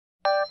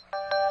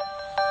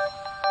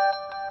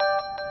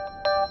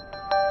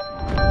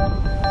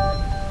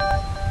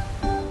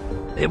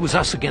It was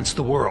us against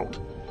the world.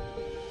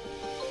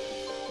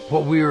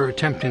 What we were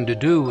attempting to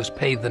do was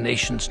pay the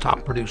nation's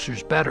top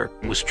producers better.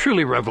 It was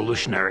truly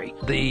revolutionary.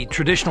 The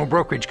traditional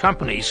brokerage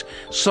companies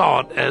saw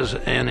it as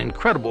an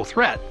incredible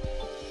threat.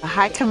 A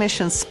high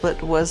commission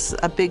split was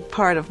a big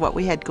part of what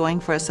we had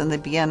going for us in the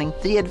beginning.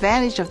 The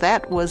advantage of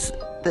that was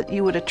that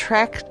you would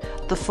attract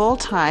the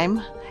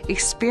full-time,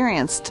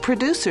 experienced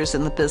producers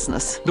in the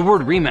business. The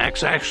word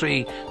RE/MAX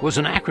actually was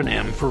an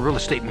acronym for real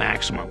estate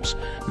maximums.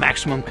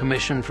 Maximum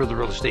commission for the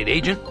real estate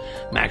agent,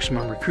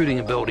 maximum recruiting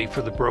ability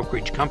for the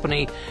brokerage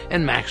company,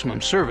 and maximum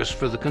service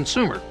for the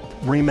consumer.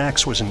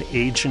 RE/MAX was an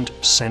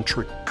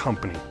agent-centric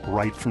company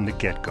right from the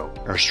get-go.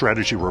 Our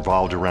strategy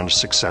revolved around the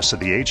success of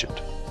the agent.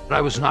 I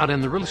was not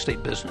in the real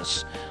estate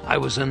business. I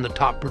was in the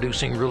top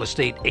producing real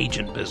estate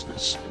agent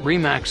business.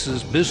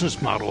 RE/MAX's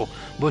business model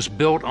was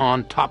built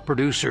on top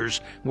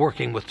producers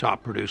working with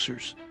top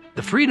producers.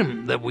 The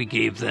freedom that we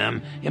gave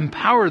them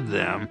empowered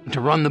them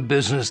to run the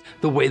business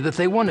the way that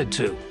they wanted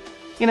to.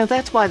 You know,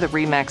 that's why the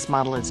RE/MAX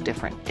model is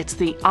different. It's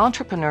the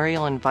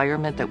entrepreneurial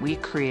environment that we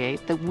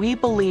create that we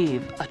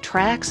believe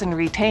attracts and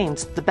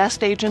retains the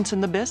best agents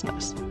in the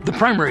business. The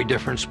primary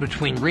difference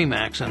between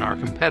RE/MAX and our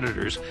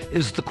competitors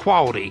is the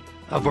quality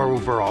of our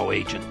overall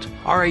agent.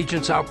 Our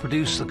agents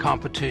outproduce the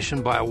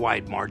competition by a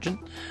wide margin.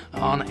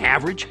 On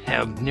average,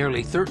 have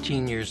nearly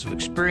 13 years of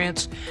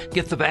experience,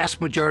 get the vast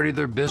majority of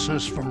their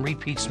business from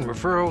repeats and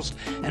referrals,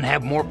 and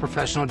have more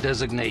professional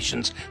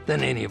designations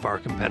than any of our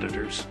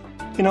competitors.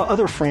 You know,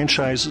 other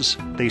franchises,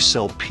 they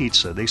sell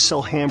pizza, they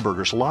sell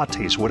hamburgers,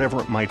 lattes,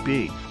 whatever it might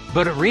be.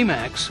 But at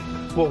RE/MAX,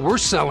 what we're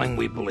selling,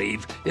 we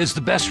believe, is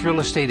the best real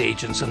estate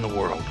agents in the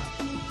world.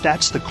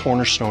 That's the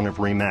cornerstone of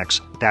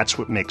RE/MAX. That's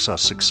what makes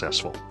us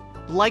successful.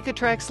 Like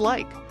attracts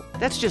like.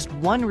 That's just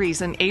one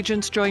reason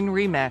agents join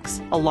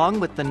RE/MAX, along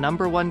with the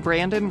 #1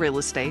 brand in real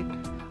estate,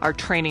 our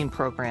training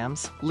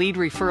programs, lead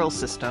referral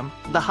system,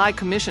 the high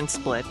commission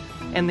split,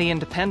 and the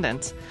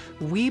independents.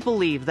 We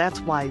believe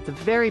that's why the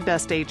very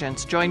best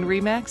agents join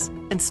RE/MAX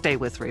and stay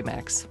with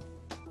RE/MAX.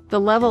 The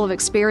level of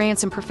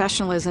experience and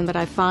professionalism that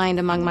I find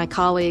among my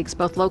colleagues,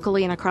 both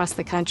locally and across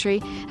the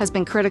country, has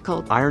been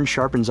critical. Iron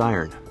sharpens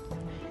iron.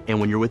 And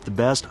when you're with the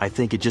best, I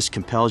think it just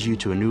compels you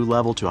to a new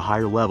level, to a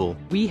higher level.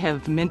 We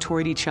have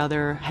mentored each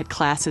other, had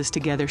classes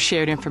together,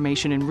 shared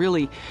information, and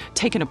really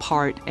taken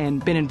apart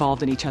and been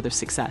involved in each other's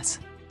success.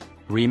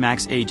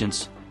 RE/MAX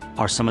agents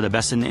are some of the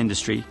best in the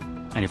industry,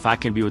 and if I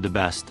can be with the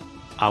best,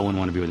 I wouldn't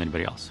want to be with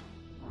anybody else.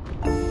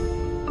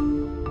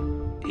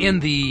 In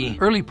the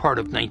early part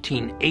of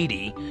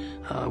 1980,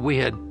 we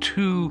had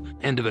two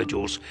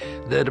individuals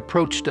that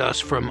approached us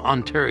from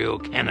Ontario,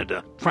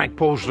 Canada, Frank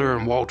Posler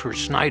and Walter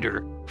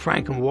Snyder.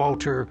 Frank and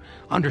Walter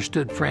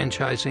understood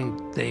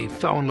franchising. They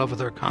fell in love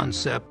with our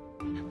concept.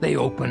 They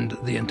opened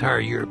the entire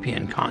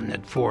European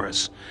continent for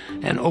us,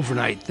 and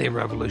overnight they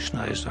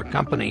revolutionized our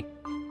company.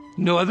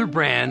 No other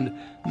brand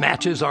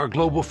matches our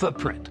global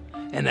footprint,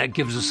 and that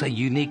gives us a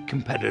unique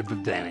competitive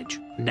advantage.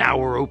 Now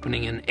we're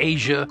opening in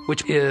Asia,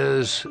 which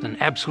is an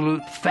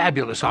absolute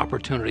fabulous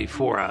opportunity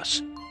for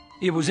us.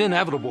 It was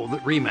inevitable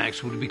that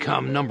RE/MAX would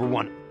become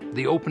 #1.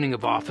 The opening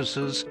of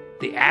offices,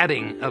 the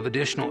adding of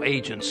additional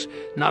agents,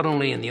 not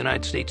only in the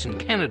United States and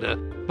Canada,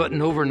 but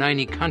in over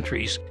 90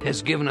 countries,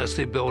 has given us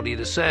the ability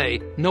to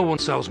say, no one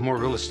sells more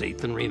real estate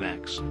than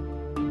RE/MAX.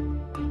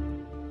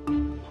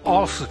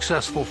 All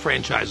successful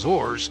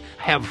franchisors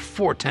have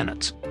 4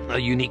 tenets: a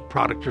unique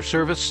product or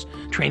service,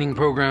 training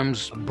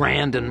programs,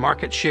 brand and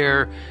market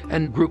share,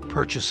 and group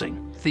purchasing.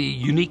 The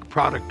unique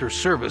product or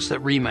service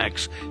that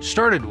RE/MAX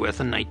started with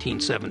in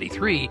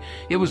 1973,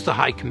 it was the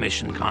high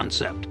commission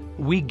concept.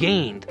 We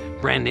gained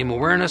brand name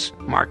awareness,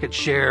 market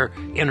share,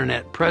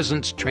 internet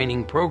presence,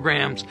 training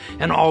programs,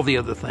 and all the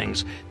other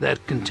things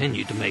that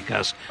continue to make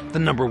us the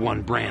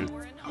 #1 brand.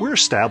 We're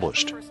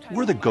established.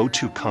 We're the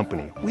go-to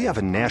company. We have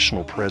a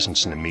national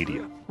presence in the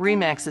media.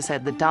 RE/MAX has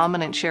had the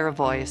dominant share of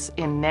voice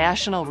in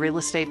national real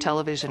estate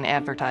television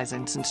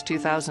advertising since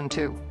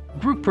 2002.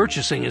 Group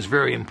purchasing is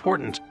very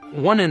important.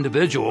 One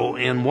individual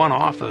in one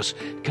office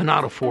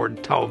cannot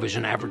afford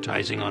television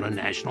advertising on a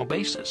national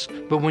basis.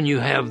 But when you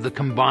have the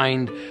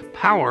combined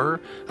power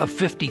of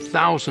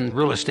 50,000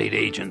 real estate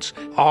agents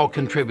all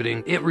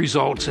contributing, it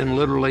results in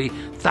literally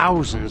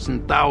thousands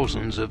and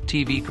thousands of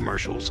TV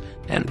commercials,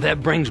 and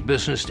that brings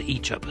business to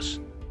each of us.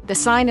 The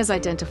sign is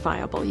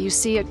identifiable. You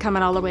see it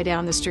coming all the way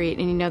down the street,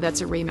 and you know that's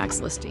a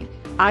RE/MAX listing.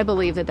 I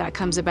believe that that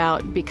comes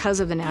about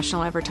because of the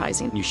national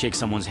advertising. You shake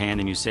someone's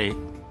hand and you say,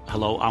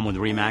 "Hello, I'm with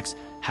RE/MAX,"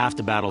 half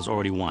the battle's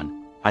already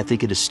won. I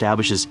think it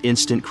establishes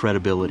instant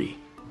credibility.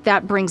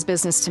 That brings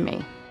business to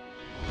me.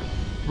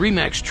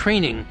 RE/MAX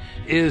training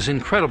is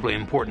incredibly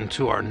important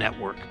to our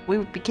network. We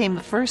became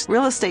the first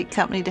real estate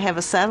company to have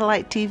a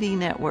satellite TV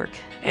network.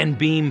 And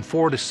beam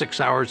 4 to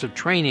 6 hours of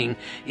training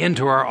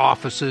into our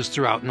offices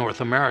throughout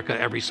North America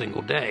every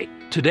single day.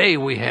 Today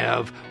we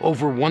have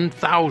over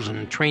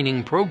 1,000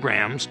 training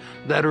programs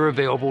that are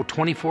available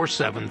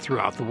 24/7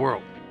 throughout the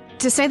world.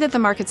 To say that the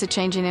market's a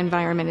changing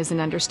environment is an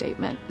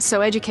understatement.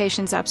 So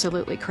education's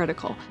absolutely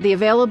critical. The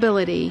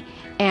availability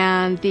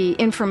and the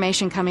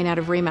information coming out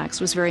of RE/MAX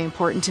was very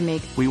important to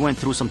me. We went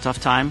through some tough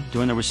time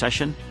during the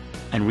recession,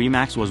 and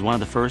RE/MAX was one of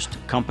the first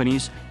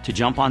companies to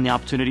jump on the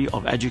opportunity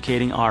of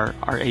educating our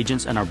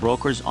agents and our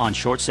brokers on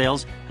short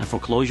sales and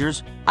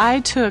foreclosures. I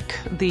took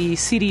the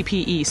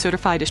CDPE,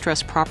 Certified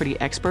Distressed Property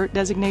Expert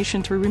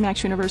designation through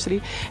RE/MAX University,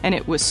 and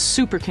it was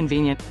super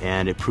convenient.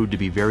 And it proved to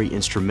be very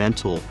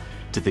instrumental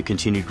to the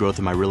continued growth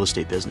of my real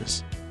estate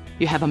business.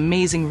 You have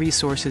amazing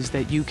resources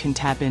that you can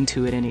tap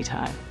into at any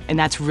time, and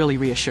that's really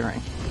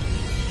reassuring.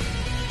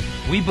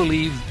 We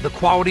believe the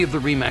quality of the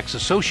RE/MAX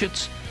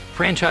associates,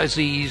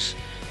 franchisees,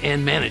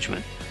 and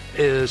management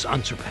is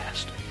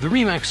unsurpassed. The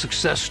RE/MAX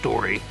success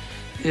story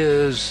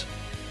is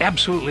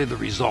absolutely the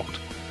result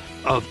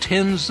of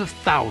tens of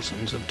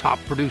thousands of top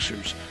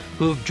producers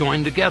who have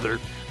joined together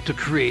to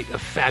create a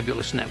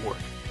fabulous network.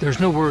 There's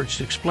no words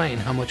to explain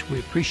how much we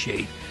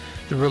appreciate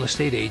the real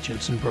estate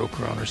agents and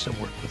broker owners that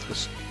work with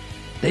us.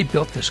 They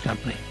built this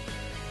company.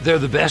 They're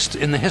the best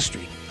in the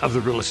history of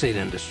the real estate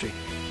industry.